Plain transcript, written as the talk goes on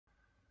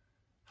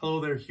Hello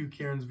there, Hugh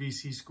Cairns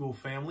VC School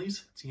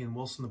families. It's Ian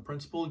Wilson, the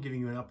principal, giving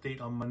you an update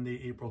on Monday,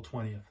 April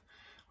 20th.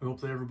 We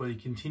hope that everybody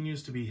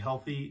continues to be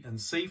healthy and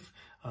safe.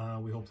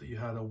 We hope that you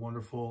had a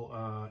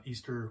wonderful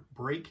Easter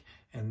break,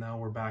 and now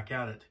we're back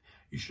at it.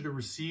 You should have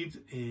received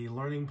a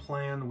learning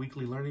plan,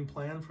 weekly learning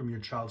plan from your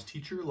child's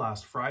teacher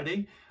last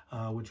Friday,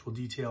 which will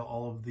detail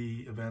all of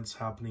the events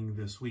happening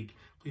this week.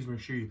 Please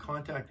make sure you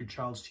contact your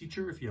child's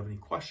teacher if you have any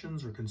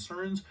questions or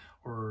concerns,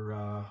 or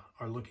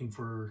are looking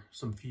for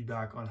some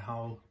feedback on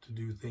how to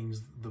do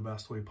things the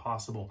best way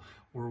possible.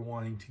 We're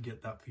wanting to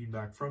get that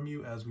feedback from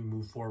you as we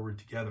move forward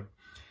together.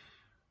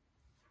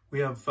 We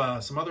have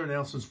some other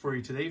announcements for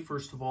you today.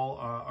 First of all,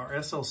 our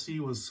SLC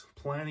was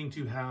planning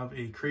to have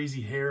a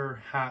Crazy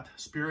Hair Hat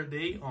Spirit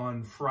Day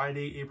on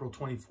Friday, April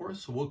 24th,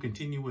 so we'll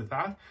continue with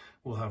that.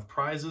 We'll have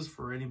prizes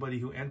for anybody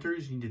who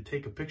enters. You need to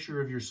take a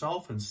picture of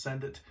yourself and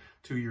send it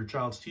to your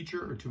child's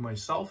teacher or to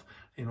myself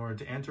in order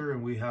to enter,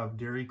 and we have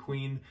Dairy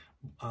Queen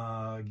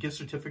gift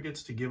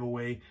certificates to give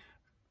away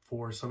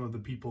for some of the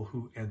people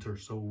who enter.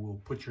 So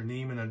we'll put your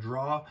name in a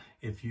draw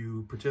if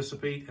you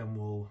participate, and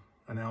we'll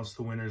announce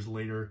the winners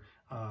later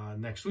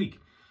next week.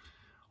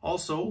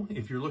 Also,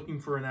 if you're looking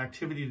for an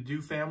activity to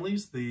do,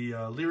 families, the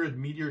Lyrid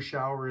meteor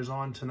shower is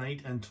on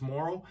tonight and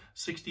tomorrow,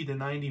 60 to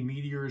 90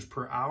 meteors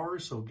per hour.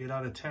 So get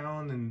out of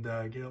town and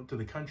get out to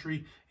the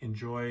country,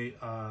 enjoy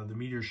the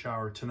meteor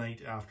shower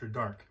tonight after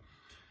dark.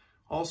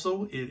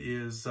 Also, it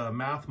is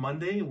Math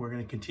Monday. We're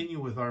going to continue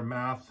with our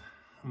Math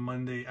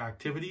Monday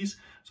activities.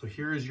 So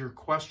here is your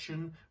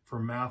question for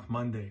Math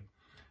Monday.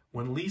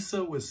 When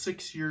Lisa was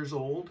 6 years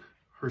old,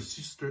 her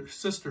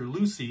sister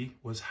Lucy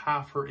was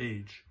half her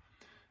age.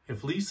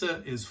 If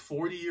Lisa is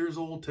 40 years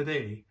old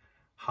today,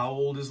 how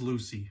old is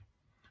Lucy?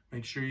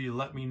 Make sure you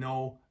let me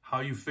know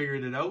how you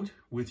figured it out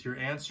with your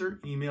answer.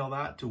 Email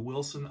that to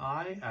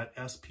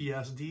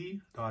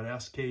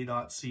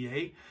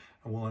wilsoni@spsd.sk.ca,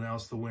 and we'll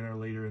announce the winner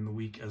later in the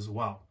week as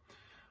well.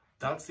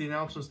 That's the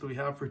announcements that we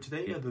have for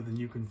today, other than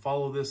you can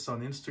follow this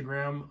on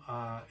Instagram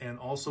and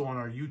also on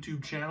our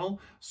YouTube channel.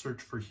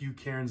 Search for Hugh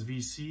Cairns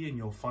VC and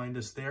you'll find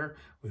us there.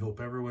 We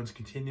hope everyone's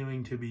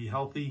continuing to be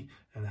healthy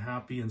and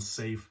happy and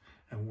safe,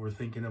 and we're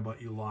thinking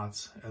about you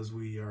lots as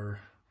we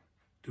are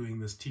doing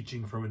this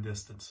teaching from a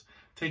distance.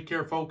 Take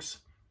care,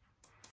 folks.